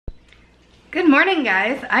Good morning,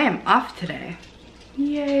 guys. I am off today.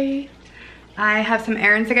 Yay. I have some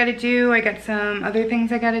errands I gotta do. I got some other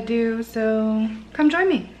things I gotta do, so come join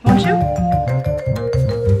me, won't you?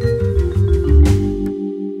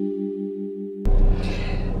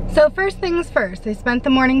 So first things first, I spent the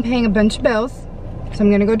morning paying a bunch of bills. So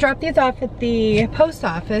I'm gonna go drop these off at the post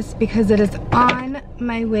office because it is on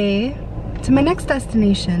my way to my next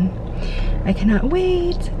destination. I cannot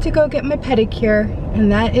wait to go get my pedicure,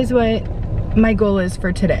 and that is what my goal is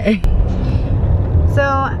for today. So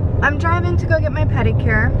I'm driving to go get my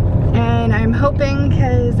pedicure, and I'm hoping,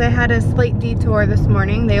 because I had a slight detour this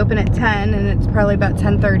morning. They open at 10 and it's probably about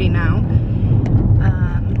 10:30 now.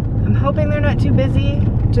 I'm hoping they're not too busy,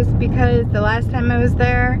 just because the last time I was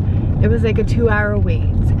there it was like a 2-hour wait,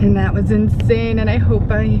 and that was insane, and I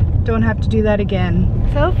hope I don't have to do that again.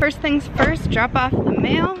 So first things first, drop off the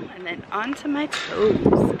mail and then onto my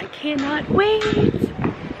toes. I cannot wait.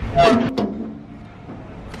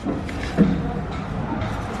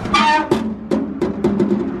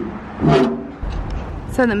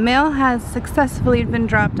 So the mail has successfully been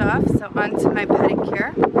dropped off, so onto my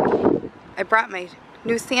pedicure. I brought my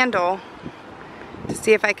new sandal to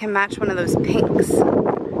see if I can match one of those pinks.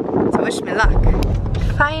 So wish me luck.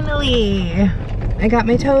 Finally, I got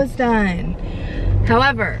my toes done.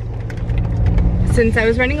 However, since I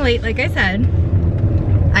was running late, like I said,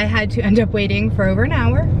 I had to end up waiting for over an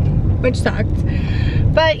hour, which sucked.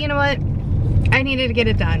 But you know what? I needed to get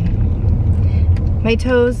it done. My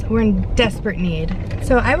toes were in desperate need.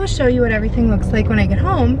 So I will show you what everything looks like when I get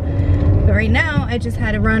home. But right now, I just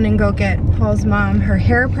had to run and go get Paul's mom her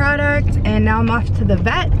hair product, and now I'm off to the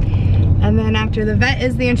vet. And then after the vet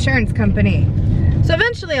is the insurance company. So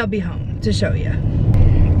eventually I'll be home to show you.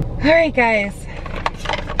 All right, guys.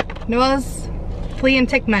 Noah's flea and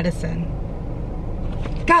tick medicine.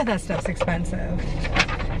 God, that stuff's expensive.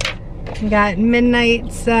 We got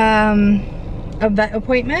Midnight's a vet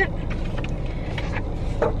appointment.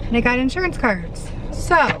 And I got insurance cards.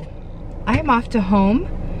 So, I am off to home,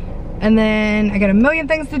 and then I got a million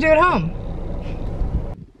things to do at home.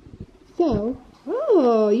 So,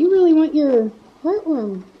 oh, you really want your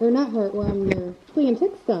heartworm, or not heartworm, your flea and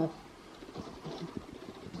tick stuff.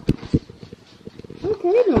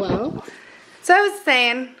 Okay, Noelle. So I was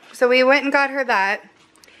saying, so we went and got her that.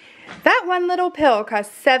 That one little pill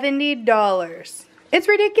cost $70. It's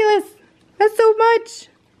ridiculous. That's so much.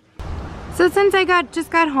 So since I just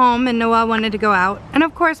got home and Noelle wanted to go out and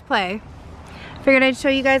of course play, I figured I'd show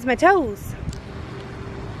you guys my toes.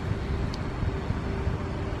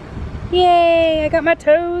 Yay, I got my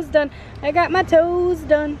toes done. I got my toes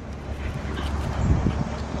done.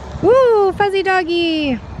 Woo, fuzzy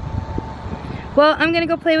doggy. Well, I'm gonna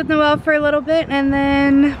go play with Noelle for a little bit and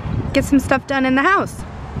then get some stuff done in the house.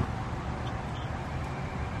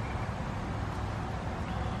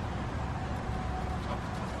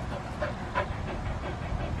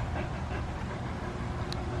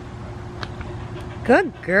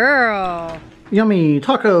 Good girl. Yummy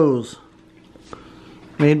tacos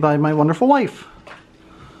made by my wonderful wife,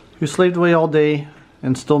 who slaved away all day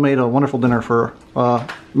and still made a wonderful dinner for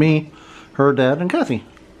me, her dad, and Kathy.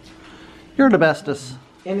 You're the bestest.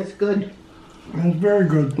 And it's good. It's very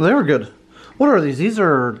good. They were good. What are these? These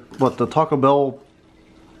are, what, the Taco Bell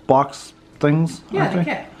box things? Yeah, the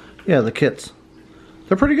kit. Yeah, the kits.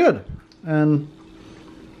 They're pretty good and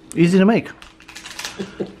easy to make.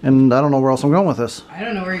 And I don't know where else I'm going with this. I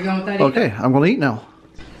don't know where you're going with that either. Okay, I'm going to eat now.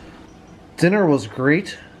 Dinner was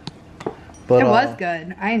great. But it was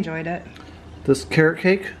good. I enjoyed it. This carrot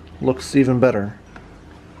cake looks even better.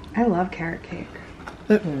 I love carrot cake.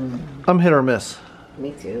 I'm hit or miss.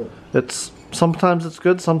 Me too. Sometimes it's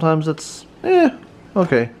good, sometimes it's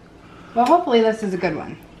okay. Well, hopefully this is a good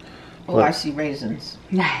one. Oh, I see raisins.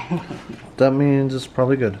 That means it's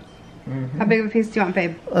probably good. Mm-hmm. How big of a piece do you want,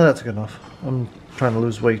 babe? That's good enough. I'm trying to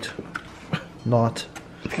lose weight. Not.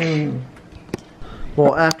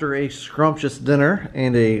 Well, after a scrumptious dinner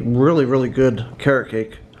and a really, really good carrot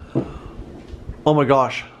cake, oh my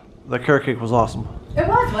gosh, that carrot cake was awesome. It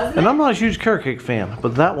was, wasn't it? And I'm not a huge carrot cake fan,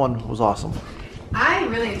 but that one was awesome. I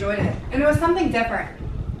really enjoyed it. And it was something different.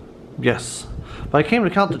 Yes. But I came to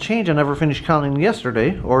count the change. I never finished counting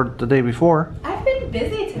yesterday or the day before. I've been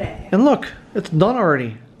busy today. And look, it's done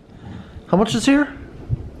already. How much is here?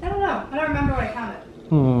 I don't know. I don't remember what I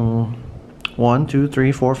counted. 1, 2,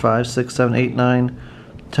 3, 4, 5, 6, 7, 8, 9,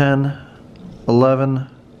 10, 11,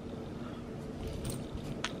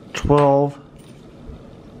 12.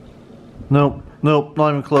 Nope, not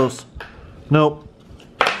even close. Nope.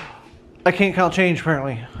 I can't count change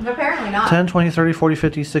apparently. Apparently not. 10, 20, 30, 40,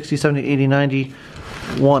 50, 60, 70, 80, 90,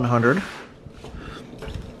 100.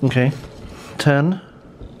 Okay. 10,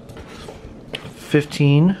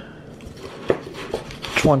 15,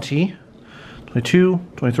 20, 22,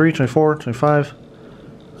 23, 24, 25,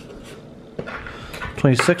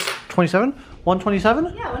 26, 27? 127?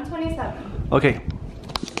 Yeah, 127. Okay.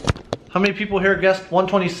 How many people here guessed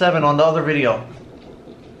 127 on the other video?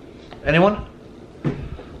 Anyone?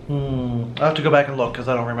 I have to go back and look because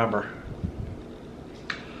I don't remember.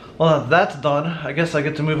 Well, that's done. I guess I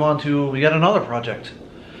get to move on to yet another project.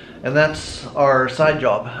 And that's our side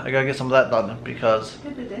job. I gotta get some of that done because...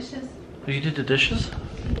 Did the dishes. You did the dishes?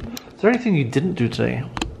 Is there anything you didn't do today?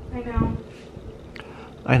 I know.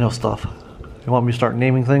 I know stuff. You want me to start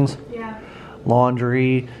naming things? Yeah.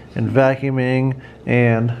 Laundry and vacuuming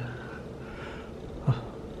and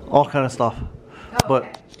all kind of stuff. Oh, But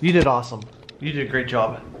okay. you did awesome. You did a great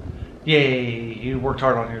job. Yay, you worked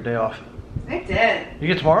hard on your day off. I did. You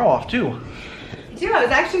get tomorrow off too. Dude, I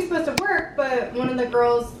was actually supposed to work, but one of the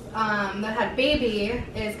girls that had baby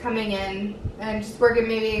is coming in and just working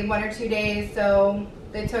maybe 1 or 2 days. So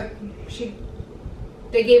they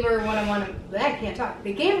gave her I can't talk.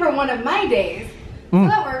 They gave her one of my days. So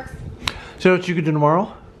that works. So what you could do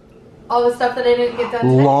tomorrow? All the stuff that I didn't get done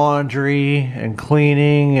today. Laundry and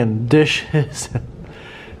cleaning and dishes.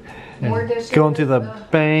 More dishes. Going to the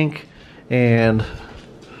bank and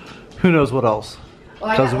who knows what else.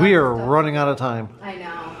 Because we are running out of time. I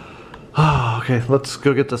know. Oh, okay, let's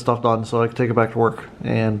go get this stuff done so I can take it back to work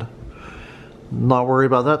and not worry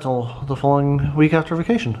about that till the following week after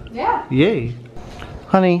vacation. Yeah. Yay.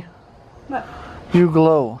 Honey, What? you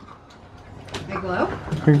glow. I glow?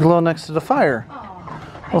 You glow next to the fire. Oh.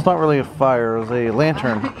 Well, it's not really a fire, it's a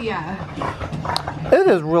lantern. Yeah. It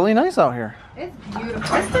is really nice out here. It's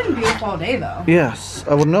beautiful. It's been beautiful all day though. Yes,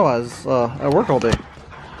 I wouldn't know. I was at work all day.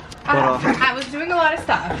 I was doing a lot of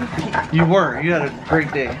stuff. You were. You had a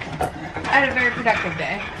great day. I had a very productive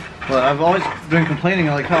day. But I've always been complaining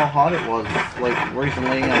like how hot it was like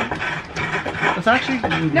recently. And it's actually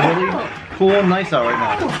really cool and nice out right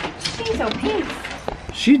now. Oh, she's so pink.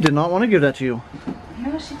 She did not want to give that to you.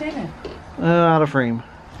 No, she didn't. Out of frame.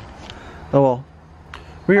 Oh well.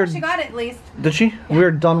 We are. She got it at least. Did she? Yeah. We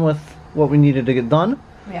are done with what we needed to get done.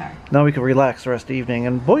 We are. Now we can relax the rest of the evening.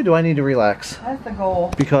 And boy, do I need to relax. That's the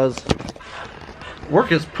goal. Because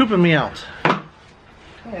work is pooping me out.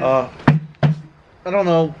 Yeah. I don't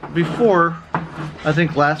know. Before, I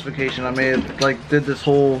think last vacation I did this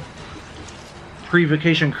whole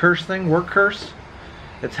pre-vacation curse thing, work curse.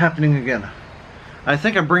 It's happening again. I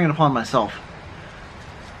think I'm bringing it upon myself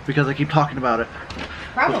because I keep talking about it.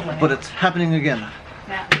 Probably. But it's happening again.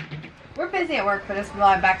 Yeah. We're busy at work, but it's a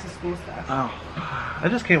lot of back to school stuff. Oh, I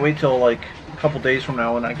just can't wait till like a couple days from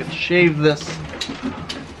now when I can shave this.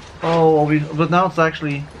 Oh, but now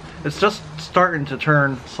it's just starting to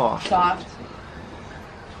turn soft. Soft.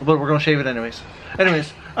 But we're gonna shave it anyways.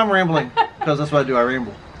 Anyways, I'm rambling because that's what I do. I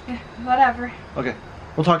ramble. Yeah, whatever. Okay,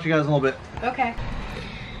 we'll talk to you guys in a little bit. Okay.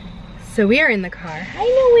 So we are in the car. Hi,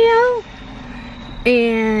 Noelle.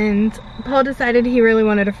 And Paul decided he really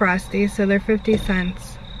wanted a Frosty, so they're 50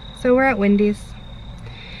 cents. So we're at Wendy's.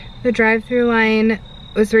 The drive-through line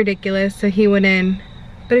was ridiculous, so he went in.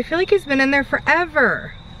 But I feel like he's been in there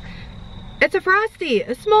forever. It's a Frosty,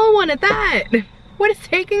 a small one at that. What is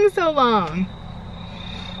taking so long?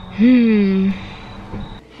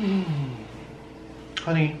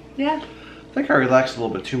 Honey. Yeah. I think I relaxed a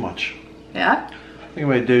little bit too much. Yeah? I think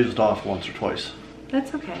I dozed off once or twice.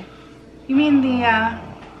 That's okay. You mean the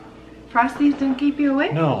Frosties didn't keep you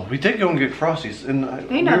awake? No, we did go and get Frosties, and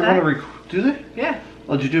They know that. Do they? Yeah.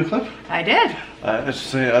 Oh, did you do a clip? I did. I just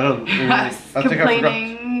say I don't. I was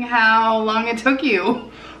complaining how long it took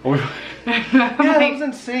you. Yeah, that was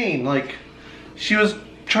insane. Like, she was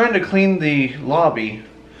trying to clean the lobby,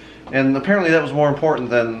 and apparently that was more important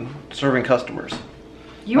than serving customers.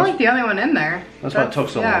 You weren't the only one in there. That's why it took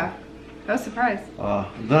so long. I was surprised.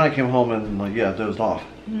 Then I came home and dozed off.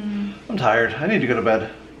 I'm tired. I need to go to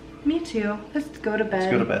bed. Me too. Let's go to bed.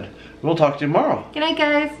 Let's go to bed. We'll talk to you tomorrow. Good night,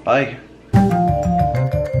 guys. Bye.